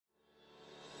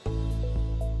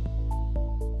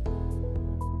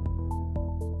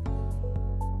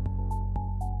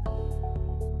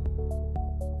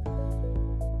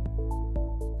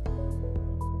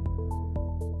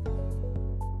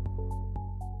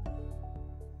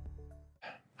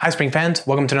Hi Spring fans,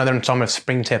 welcome to another installment of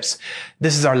Spring Tips.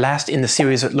 This is our last in the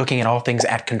series looking at all things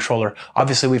at controller.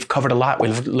 Obviously we've covered a lot.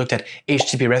 We've looked at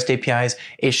HTTP REST APIs,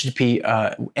 HTTP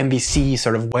MVC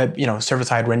sort of web,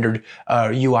 server-side rendered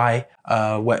UI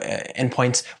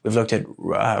endpoints. We've looked at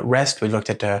REST, we've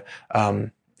looked at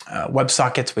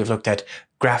WebSockets, we've looked at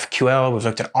GraphQL, we've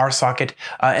looked at RSocket,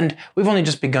 and we've only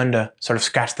just begun to sort of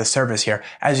scratch the surface here.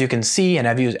 As you can see, and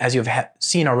as you've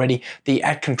seen already, the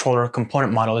at-controller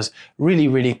component model is really,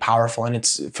 really powerful, and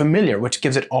it's familiar, which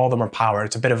gives it all the more power.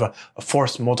 It's a bit of a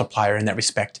force multiplier in that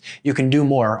respect. You can do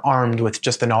more armed with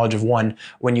just the knowledge of one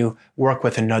when you work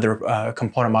with another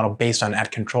component model based on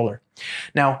at-controller.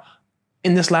 Now,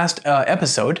 in this last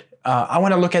episode, I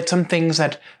want to look at some things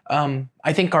that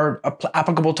I think are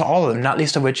applicable to all of them, not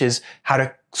least of which is how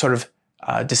to sort of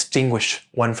distinguish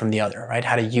one from the other, right?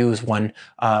 How to use one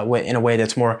in a way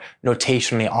that's more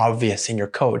notationally obvious in your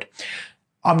code.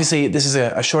 Obviously, this is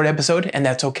a short episode, and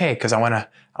that's okay because I want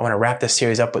to wrap this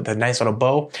series up with a nice little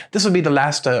bow. This will be the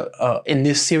last in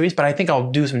this series, but I think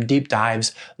I'll do some deep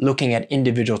dives looking at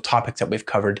individual topics that we've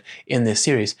covered in this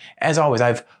series. As always,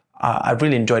 I've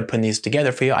really enjoyed putting these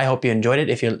together for you. I hope you enjoyed it.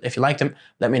 If you liked them,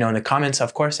 let me know in the comments,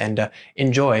 of course, and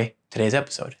enjoy today's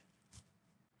episode.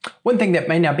 One thing that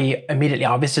may not be immediately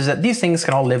obvious is that these things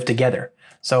can all live together.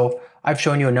 So I've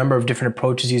shown you a number of different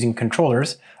approaches using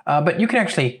controllers, but you can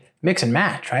actually mix and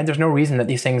match, right? There's no reason that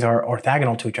these things are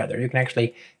orthogonal to each other. You can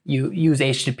actually use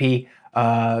HTTP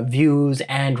views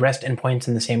and REST endpoints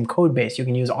in the same code base. You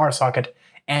can use RSocket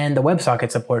and the WebSocket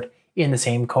support in the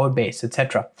same code base,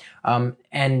 etc.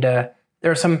 There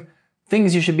are some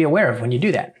things you should be aware of when you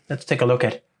do that. Let's take a look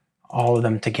at all of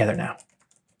them together now.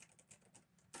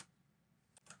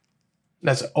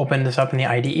 Let's open this up in the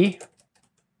IDE.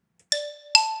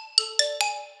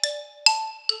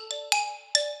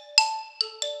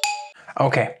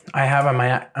 Okay, I have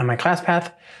on my class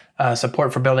path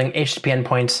support for building HTTP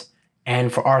endpoints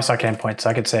and for RSocket endpoints. So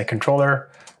I could say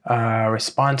controller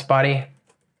response body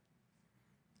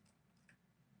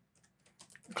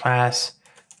class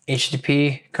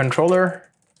HTTP controller,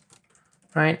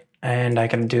 right? And I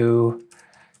can do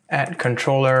at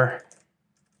controller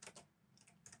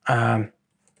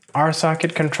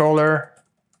RSocket controller,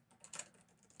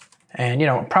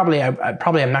 and probably I'm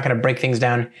not going to break things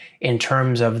down in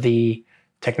terms of the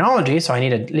technology, so I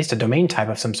need at least a domain type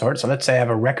of some sort. So let's say I have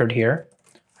a record here.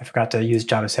 I forgot to use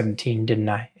Java 17, didn't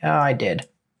I? Oh, I did.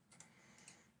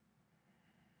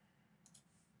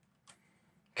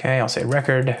 Okay, I'll say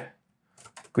record,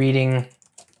 greeting,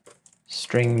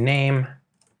 string name.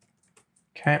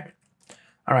 Okay.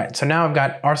 All right, so now I've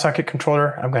got RSocket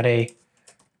controller. I've got a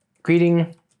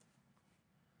greeting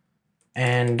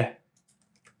and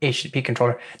HTTP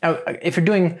controller. Now, if you're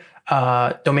doing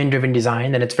domain-driven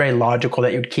design, then it's very logical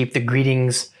that you'd keep the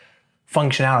greetings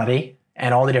functionality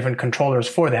and all the different controllers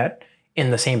for that in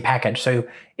the same package. So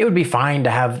it would be fine to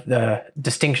have the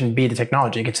distinction be the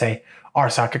technology. You could say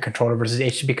RSocket controller versus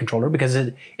HTTP controller because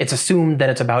it's assumed that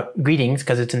it's about greetings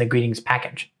because it's in the greetings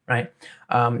package, right?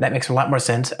 That makes a lot more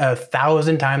sense,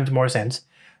 1,000 times more sense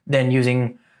than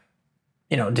using,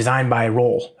 design by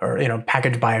role or,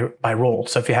 package by role.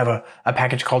 So if you have a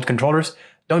package called controllers,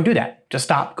 don't do that. Just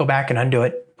stop, go back and undo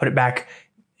it, put it back,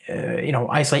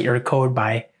 isolate your code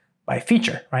by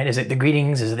feature, right? Is it the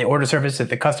greetings? Is it the order service? Is it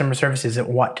the customer service? Is it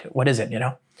what? What is it,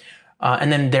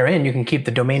 And then therein, you can keep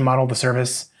the domain model, the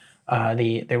service,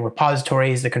 the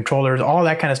repositories, the controllers, all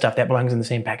that kind of stuff that belongs in the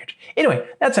same package. Anyway,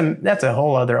 that's a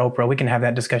whole other Oprah. We can have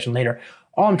that discussion later.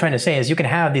 All I'm trying to say is you can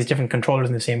have these different controllers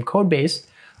in the same code base.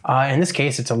 In this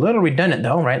case, it's a little redundant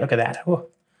though, right? Look at that.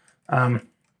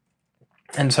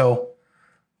 And so,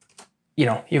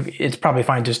 it's probably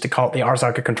fine just to call it the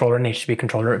RSocket controller and HTTP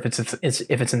controller if it's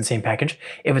in the same package.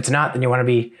 If it's not, then you want to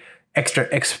be extra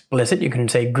explicit. You can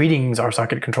say greetings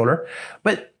RSocket controller.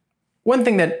 But one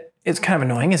thing that is kind of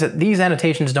annoying is that these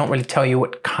annotations don't really tell you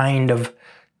what kind of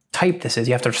type this is.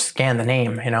 You have to scan the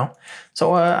name,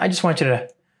 So I just want you to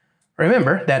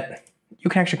remember that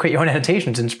you can actually create your own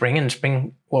annotations in Spring, and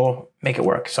Spring will make it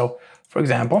work. So, for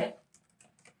example,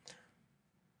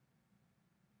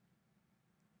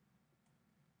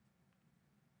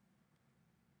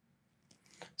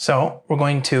 we're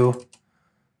going to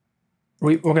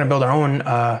build our own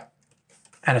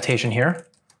annotation here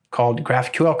called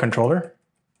GraphQL controller,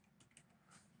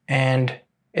 and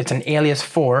it's an alias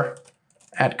for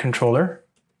at controller.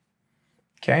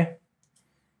 Okay,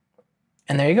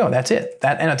 and there you go. That's it.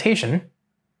 That annotation.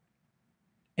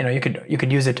 You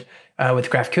could use it with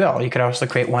GraphQL. You could also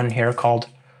create one here called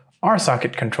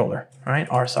RSocket controller. All right,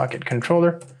 RSocket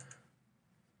controller.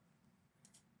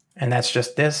 And that's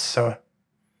just this. So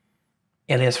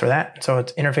alias for that. So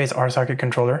it's interface RSocket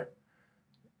controller.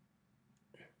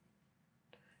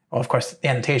 Well, of course, the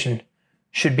annotation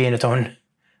should be in its own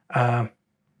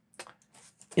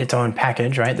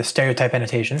package, right? The stereotype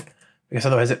annotation, because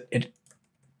otherwise it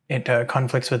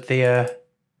conflicts with the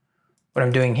what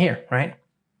I'm doing here, right?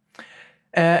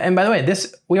 And by the way,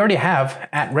 this we already have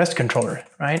at rest controller,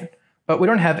 right? But we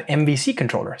don't have MVC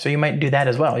controller, so you might do that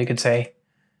as well. You could say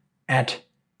at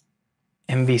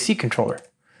MVC controller,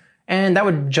 and that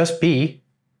would just be,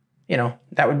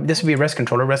 this would be rest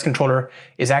controller. Rest controller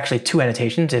is actually two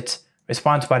annotations. It's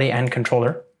response body and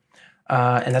controller,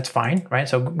 and that's fine, right?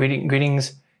 So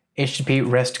greetings HTTP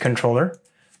rest controller.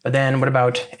 But then what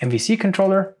about MVC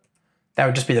controller? That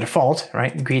would just be the default,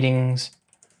 right? Greetings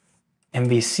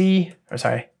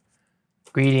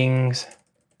greetings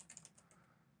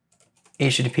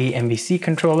HTTP MVC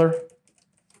controller,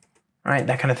 right?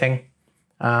 That kind of thing.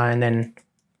 And then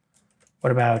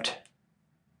what about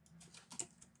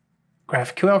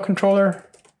GraphQL controller?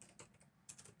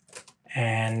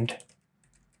 And,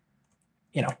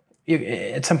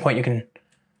 at some point you can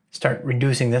start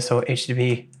reducing this. So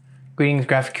HTTP greetings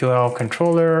GraphQL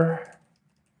controller,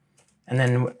 and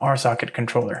then RSocket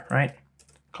controller, right?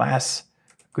 Class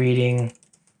greeting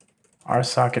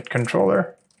RSocket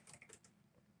controller,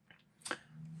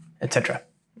 etc.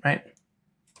 Right?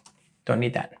 Don't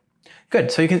need that. Good.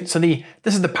 So this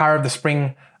is the power of the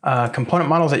Spring component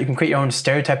models, that you can create your own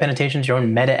stereotype annotations, your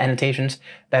own meta annotations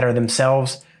that are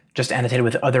themselves just annotated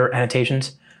with other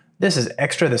annotations. This is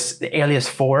extra. The alias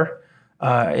for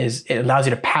it allows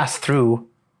you to pass through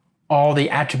all the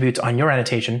attributes on your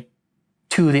annotation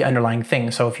to the underlying thing.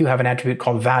 So if you have an attribute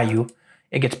called value,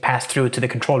 it gets passed through to the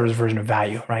controller's version of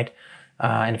value, right?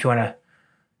 And if you want to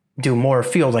do more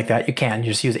fields like that, you can.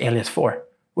 You just use alias for,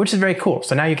 which is very cool.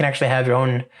 So now you can actually have your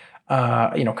own,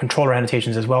 controller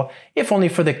annotations as well, if only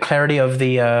for the clarity of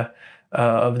the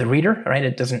reader, right?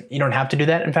 You don't have to do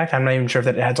that. In fact, I'm not even sure if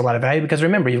that adds a lot of value, because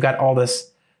remember, you've got all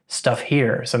this stuff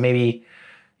here. So maybe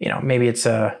it's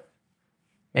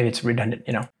redundant,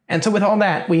 And so with all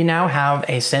that, we now have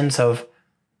a sense of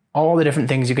all the different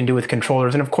things you can do with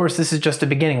controllers. And of course, this is just the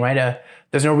beginning, right?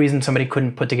 There's no reason somebody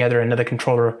couldn't put together another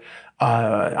controller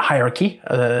hierarchy,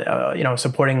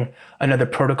 supporting another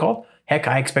protocol. Heck,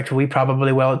 I expect we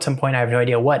probably will at some point. I have no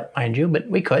idea what, mind you, but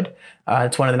we could.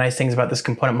 It's one of the nice things about this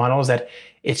component model is that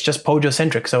it's just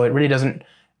POJO-centric, so it really doesn't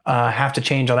have to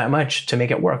change all that much to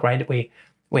make it work, right?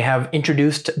 We have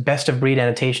introduced best-of-breed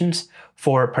annotations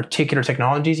for particular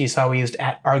technologies. You saw we used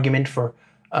 @argument for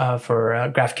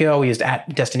GraphQL. We used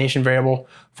 @destination variable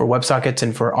for WebSockets,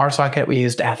 and for RSocket we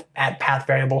used @path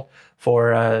variable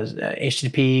for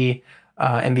HTTP,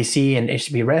 MVC, and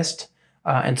HTTP REST,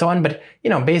 and so on. But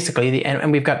basically,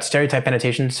 and we've got stereotype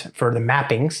annotations for the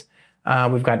mappings.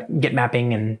 We've got get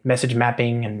mapping and message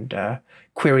mapping and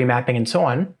query mapping and so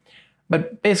on.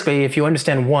 But basically, if you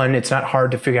understand one, it's not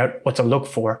hard to figure out what to look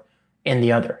for in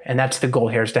the other. And that's the goal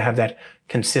here, is to have that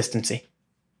consistency.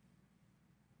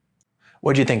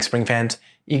 What do you think, Spring fans?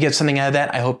 You get something out of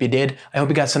that? I hope you did. I hope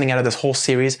you got something out of this whole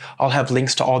series. I'll have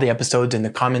links to all the episodes in the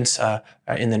comments,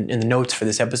 in the notes for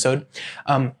this episode.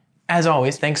 As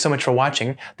always, thanks so much for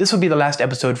watching. This will be the last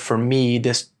episode for me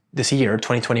this year,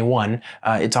 2021.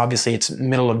 It's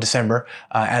middle of December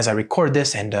as I record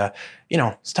this, and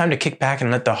it's time to kick back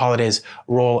and let the holidays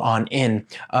roll on in.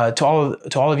 To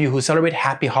all of you who celebrate,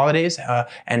 happy holidays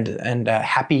and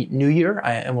happy New Year,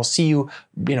 and we'll see you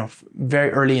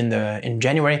very early in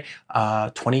January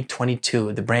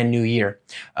 2022, the brand new year.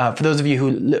 For those of you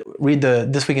who read the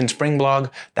This Week in Spring blog,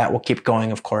 that will keep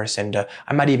going, of course, and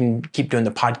I might even keep doing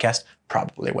the podcast.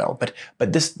 Probably will, but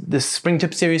this Spring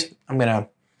Tip series,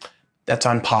 that's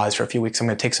on pause for a few weeks. I'm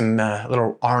going to take some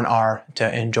little R&R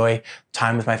to enjoy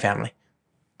time with my family.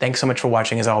 Thanks so much for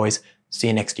watching, as always. See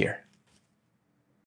you next year.